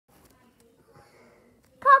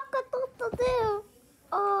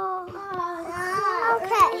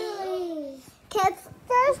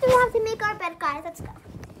our bed, guys. Let's go.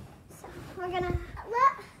 So we're gonna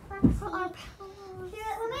oh,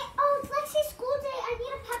 it's Lexi's school day. I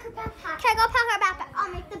need to pack her backpack. Okay, go pack her backpack.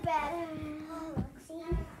 I'll make the bed.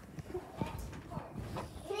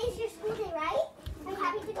 Today's your school day, right? Are you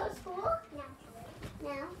happy to go to school? No.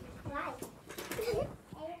 No? Why?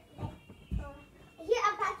 Here,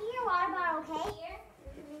 I'm packing your water bottle, okay? Here?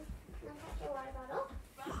 I'll pack your water bottle.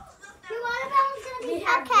 Your water bottle is gonna be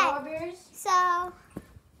okay. So,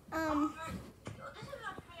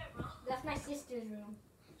 that's my sister's room.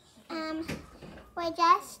 we're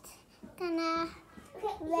just gonna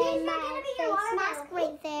lay my face mask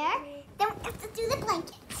right there. Then we have to do the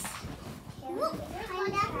blankets. I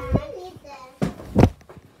definitely need this.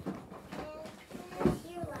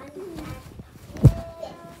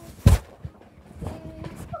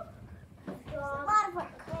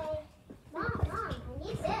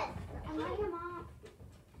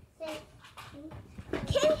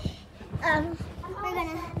 We're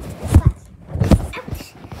gonna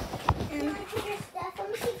out. Let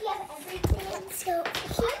me see if you have everything. Let's go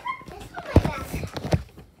here. This one my bag.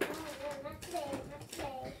 Not today.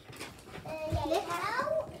 How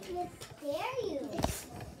dare you? This.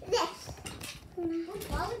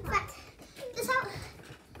 But this out.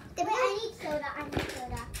 But I need soda.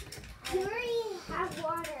 You already have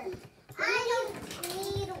water. I don't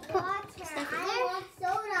need water. I want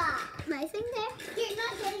soda. My thing there? You're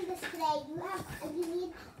not getting this today. You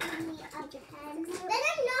need a pen. Then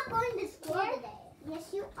I'm not going to school today. Yes,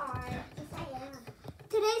 you are. Yes, I am.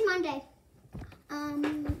 Today's Monday.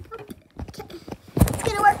 It's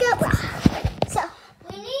gonna work out well. So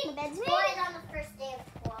we need the bed's made on the first day of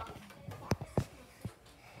school.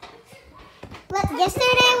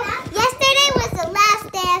 Yesterday was the last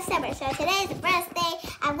day of summer, so today is the first day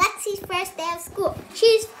of Lexi's first day of school.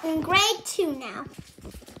 She's in grade 2 now.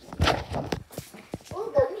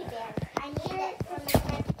 Ooh, gummy bear. I need it for my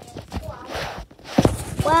friend to school.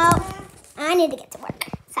 Well, I need to get to work,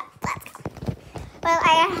 so let's go. Well,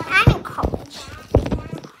 I'm in college.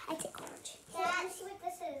 I take college. Yeah, let's see what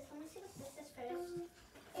this is. Let me see what this is first.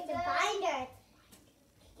 It's a binder.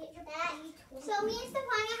 Get your bag. So me and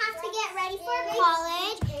Stefania have to get ready for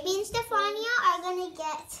college. Me and Stefania are gonna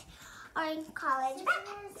get our college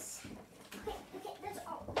bags. Okay, that's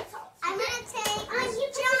all. I'm gonna take this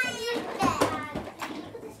giant bag.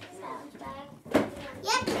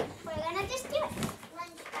 Yep, we're gonna just do it.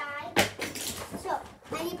 Lunch bag. So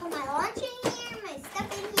I need to put my lunch in here, my stuff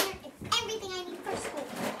in here, and everything I need for school.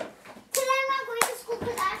 Today I'm not going to school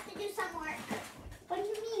because I have to do some work. What do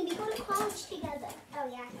you mean? We go to college together. Oh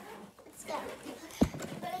yeah. Let's go.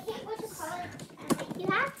 But I can't go to college. You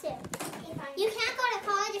have to. You can't go to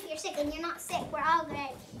college if you're sick, and you're not sick. We're all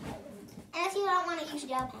good. Unless you don't want to use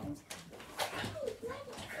gel pens.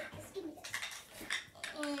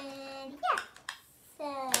 And yeah.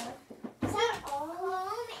 So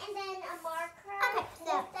home and then a marker. Okay,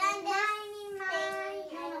 so then I need my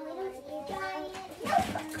giant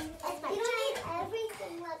notebook. You don't need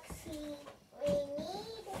everything, Lexi. We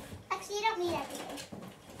need. Actually, you don't need everything.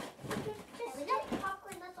 Just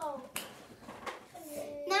popcorn, that's all.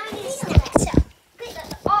 Now I need a snack. So, good,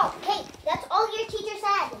 that's all. Hey, that's all your teacher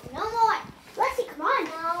said. No more. Lexi, come on.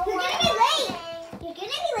 No, you're gonna be late. You're gonna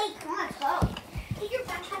be late. Come on, let's go. Get your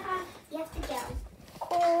backpack on. You have to go.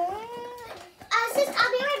 Sis,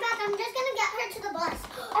 I'll be right back. I'm just gonna get her to the bus.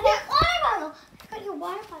 Okay. Your water bottle. I got your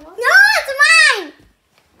water bottle. No, it's mine.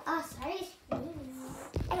 Oh, sorry.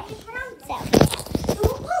 Okay, put on so.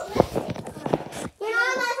 You're not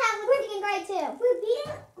allowed to have lipstick in grade 2.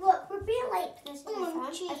 We're being late. I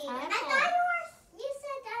thought you said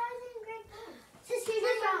that I was in grade 1. Sis, here's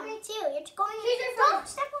your phone. Grade 2. You're going. Here's your phone.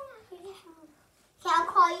 Step on that. Here's your phone. Okay, I'll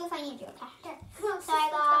call you if I need you. Okay. So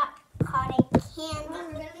I got cotton candy.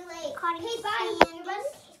 We're gonna be late. Cotton candy. Your bus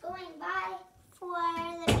is going. Bye. For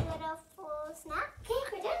the little full snack. Okay,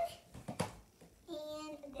 we're done.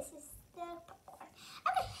 And this is the popcorn.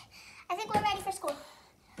 Okay. I think we're ready for school.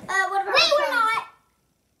 What about Wait, we're not.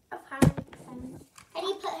 Okay. I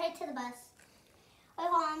need to put her to the bus. Wait,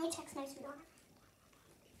 hold on. Let me text my sweetheart.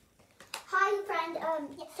 Hi, friend.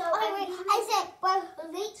 Yeah. So wait. I said we're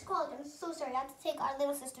late to college. I'm so sorry. I have to take our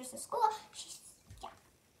little sisters to school. Yeah.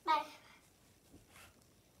 Bye.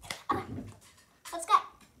 Okay. Let's go.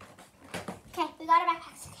 Okay, we got our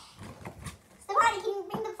backpacks. Stefani, can you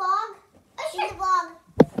bring the vlog? Oh, sure. The vlog.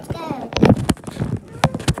 Let's go.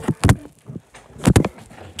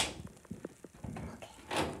 Okay.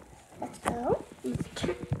 Let's go.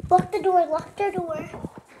 Lock the door. Lock the door.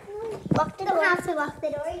 Lock the door. Don't have to lock the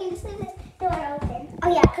door. You can just leave the door open. Oh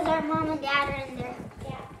yeah, because our mom and dad are in there.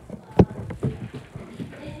 Yeah.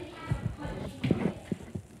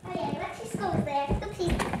 Oh yeah, let's just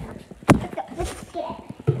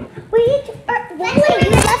Let's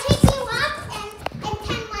pick you up and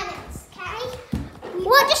 10 lemons, okay?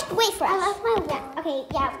 Well, just wait for us. I love my wallet. Okay,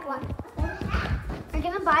 yeah, one. We're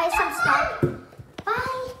gonna buy some stuff.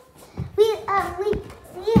 Bye. We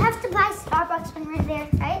have to buy Starbucks when we're there,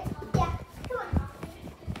 right? Yeah. Come on.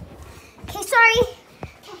 Okay, sorry.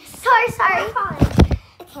 Sorry.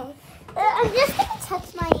 Okay. I'm just gonna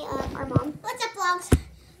text our mom. What's up, vlogs?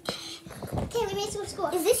 Okay, we made some school.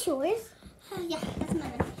 Is this yours? Yeah, that's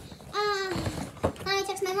mine. Let me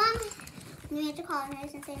text my mom. We have to call her and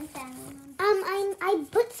say family. I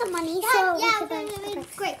put some money,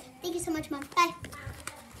 great. Thank you so much, Mom. Bye.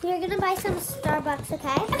 We're gonna buy some Starbucks,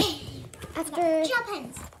 okay? Okay. After gel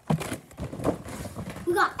pens.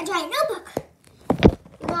 We got a giant notebook.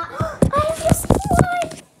 We got I have the same one.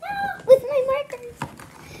 No, with my markers.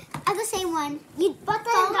 I have the same one. You bought the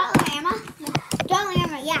Dollarama? Yeah.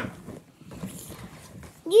 Dollarama, yeah.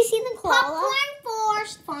 You see the koala? Popcorn for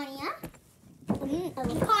Stefania.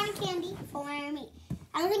 And cotton candy for me.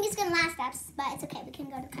 I don't think it's gonna last us, but it's okay. We can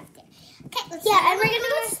go to custard. Okay, let's and we're gonna go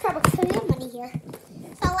to Starbucks. So we have money here.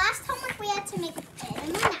 So last homework we had to make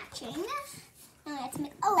animal matching. And we had to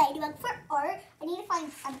make a ladybug for art. I need to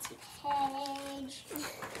find empty page.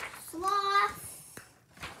 Sloth.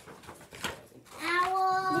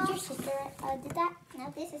 Owl. Did your sister did that? No,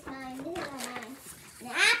 this is mine. This is not mine. An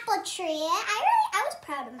apple tree. I was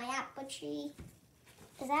proud of my apple tree.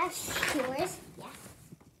 Is that yours? Yeah.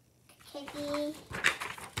 Kitty.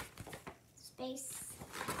 Space.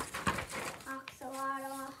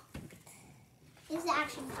 Axolotl. This is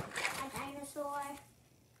actually a dinosaur.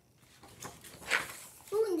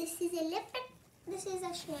 Ooh, and this is a leopard. This is a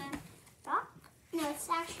dog. No, it's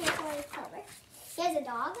actually a toy color. Here's a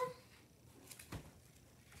dog.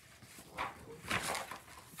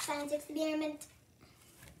 Science experiment.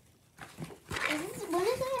 When is it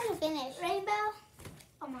going to finish? Rainbow?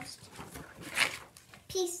 Almost.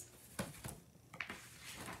 Peace.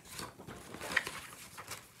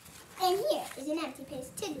 And here is an empty page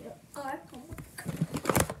to do our homework.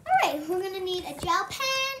 Alright, we're going to need a gel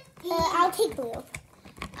pen. I'll take blue.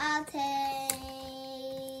 I'll take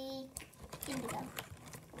indigo.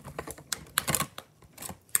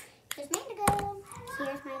 Here's my indigo.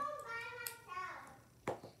 Here's my...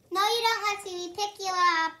 No, you don't, Lexi. We pick you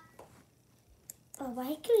up. Oh,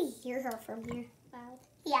 why can we hear her from here? Wow.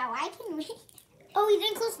 Yeah, why can we? Oh, we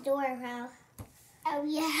didn't close the door, Val. Oh,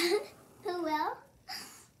 yeah. Who will?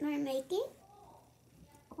 We're making?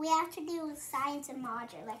 We have to do science and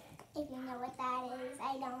modular. Like, if you know what that is.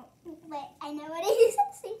 I don't, but I know what it is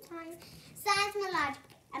at the same time. Science and logic.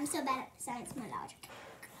 I'm so bad at science and logic.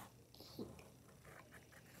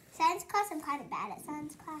 Science class, I'm kind of bad at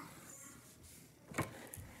science class.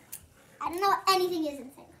 I don't know what anything is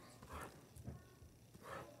in science.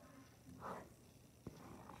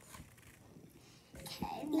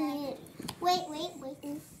 Wait.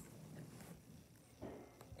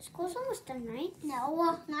 School's almost done, right?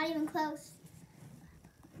 No, not even close.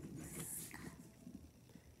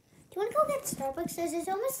 Do you want to go get Starbucks? Because it's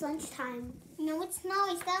almost lunchtime. No, it's not.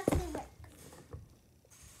 We still have to work.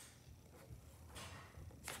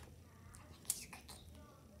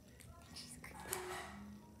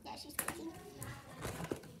 Yeah, she's cooking.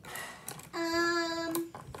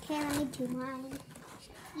 Okay, let me do mine.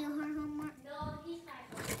 You her homework? No, he's not.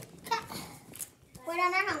 Cat. We're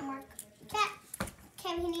done our homework. Cat.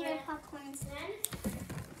 Okay, we need our popcorn. Then,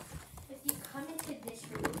 if you come into this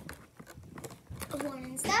room, popcorn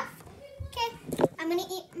and stuff. Okay, I'm gonna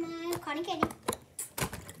eat my cotton candy.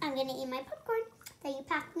 I'm gonna eat my popcorn that you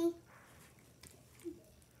packed me.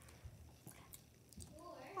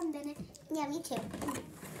 I'm done it. Yeah, me too.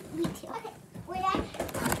 Me too. Okay, we're done.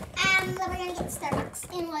 Then we're gonna get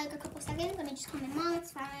Starbucks in like a couple seconds. Let me just call my mom.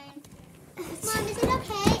 It's fine. Mom, is it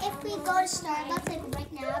okay if we go to Starbucks like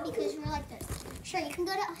right now because we're like this? Sure, you can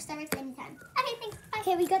go to Starbucks anytime. Okay, thanks. Bye.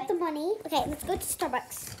 Okay, we got the money. Okay, let's go to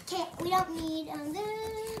Starbucks. Okay, we don't need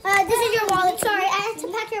this is your wallet. Sorry, I had to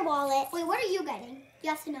pack your wallet. Wait, what are you getting? You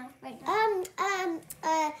have to know right now.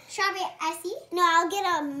 Strawberry icy? No, I'll get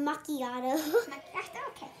a macchiato. Macchiato,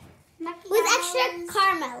 okay. Macchiatos. With extra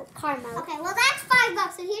caramel. Okay, well that's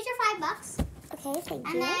 $5. So here's your $5. Okay, thank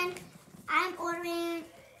you. And then I'm ordering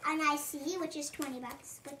an IC, which is $20,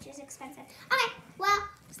 which is expensive. Okay, well,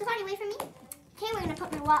 Stefani, wait for me. Okay, we're gonna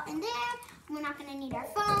put my wallet in there. We're not gonna need our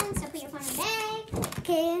phone, so put your phone in the bag.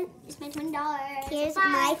 Okay, it's my $20. Here's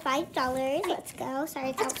my $5. Let's go. Sorry,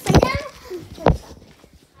 it's upside down.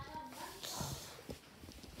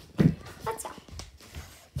 Let's go.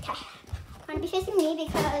 Okay, I'm gonna be facing me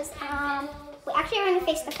because we actually are gonna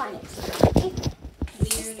face Stefani.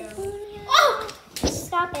 Oh!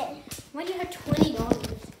 Stop it. Why do you have $20?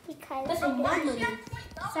 Because try That's this. my money.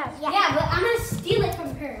 So, Yeah, but I'm gonna steal it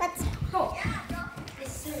from her. Let's go.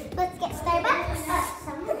 get Starbucks.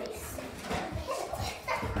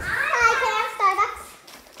 Hi, can I have Starbucks?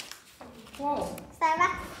 Whoa.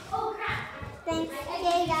 Starbucks. Oh crap. Thanks.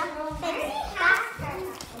 There you go. Thanks.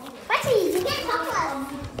 Betsy, you can't talk to us.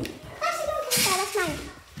 Actually, don't take that. That's mine.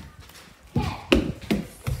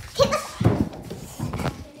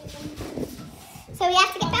 So we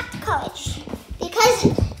have to get back to college because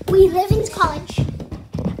we live in college.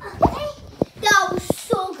 Okay. That was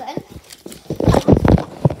so good.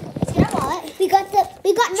 Let's get our wallet. We got change.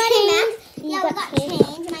 Yeah, we got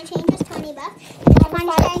change. My change was $20. And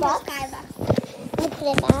my change was $5. Let me put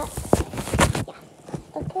it back. Yeah.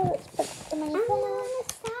 Okay, let's put the money back.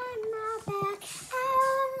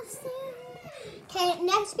 Okay,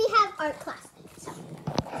 next we have art class. So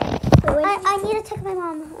I need to take my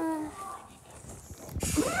mom.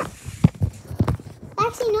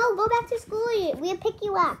 Actually, no, go back to school. We'll pick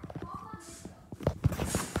you up.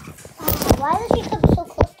 Why does she come so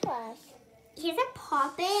close to us? Here's a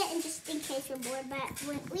puppet, and just in case we're bored, but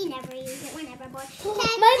we never use it. We're never bored.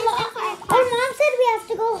 Okay, my mom said we have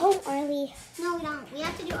to go home early. No, we don't. We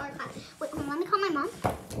have to do art class. Wait, hold on, let me call my mom.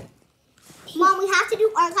 Mom, we have to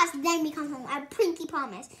do art class, then we come home. I pinky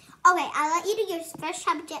promise. Okay, I'll let you do your first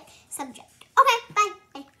subject. Okay, bye.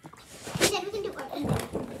 Bye. She said we can do art.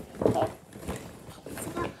 Okay.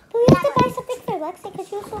 But we have to buy something for Lexi because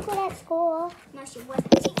she was so good at school. No, she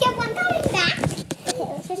wasn't. She kept on coming back. Okay,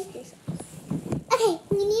 let's just do something. Okay,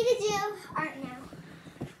 we need to do art now.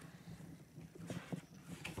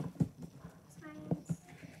 Science.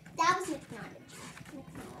 That was technology. I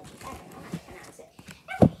don't know how to pronounce it.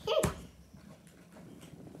 Okay, here you go.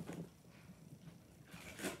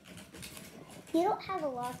 You don't have a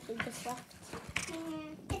lot of pages left.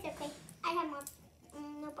 It's okay. I have more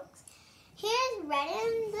notebooks. Here's red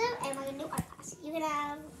and blue, and we're going to do art class. You can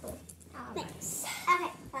have blue. Thanks.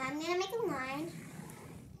 Okay, well, I'm going to make a line.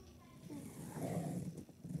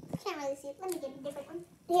 I can't really see it. Let me get a different one.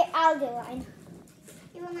 Here, I'll do a line.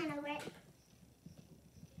 You want mine over it?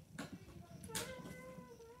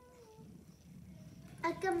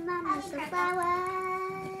 I can mama some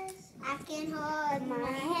flowers. I can hold my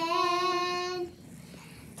hand.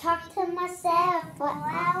 Talk to myself for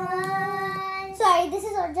hours. Sorry, this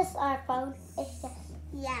is just our phone. It's just so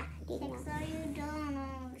you don't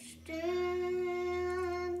understand.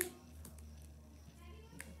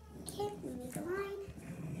 Can't make a line.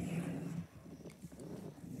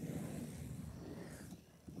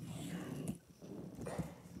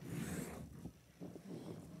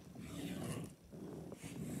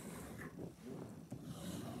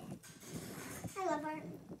 I love art.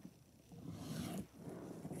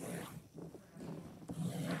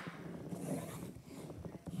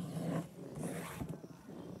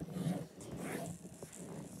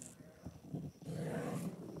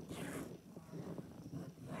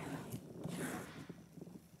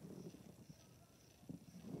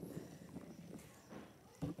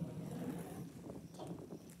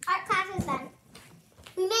 Art class is done.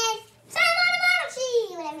 We made Monomochi,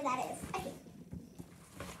 whatever that is. Okay.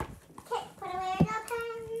 Okay, put away our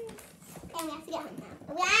pens. And we have to get home now.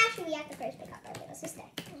 We have to first pick up our little sister.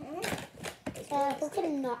 Who could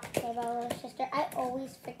not care about our little sister? I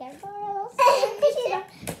always forget about our little sister.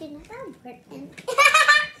 She's not that important.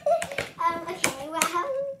 Okay, well,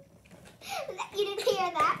 you didn't hear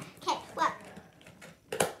that. Okay, well.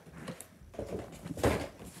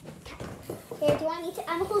 Here, do I need to?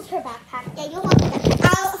 I'm gonna hold her backpack. Yeah, you hold the backpack.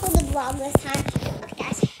 I'll hold the vlog this time. Okay,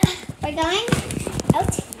 guys. We're going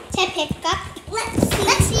out to pick up.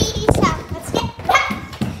 Let's see. So, let's get back.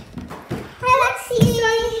 Hi, Lexi.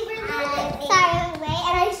 Sorry, wait.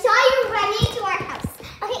 And I saw you running to our house.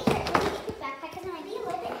 Okay, here, let me get your backpack because it might be a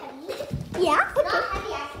little bit heavy. Yeah? Okay. Not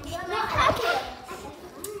heavy, actually. Okay.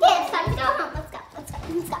 Yeah, it's time to go home. Let's go. Oh,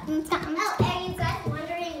 are you guys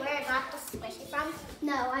wondering where I got the squishy from?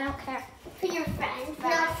 No, I don't care. For your friend, right?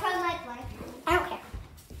 No, from my boyfriend. I don't care.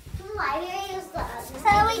 From the library. So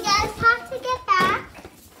we just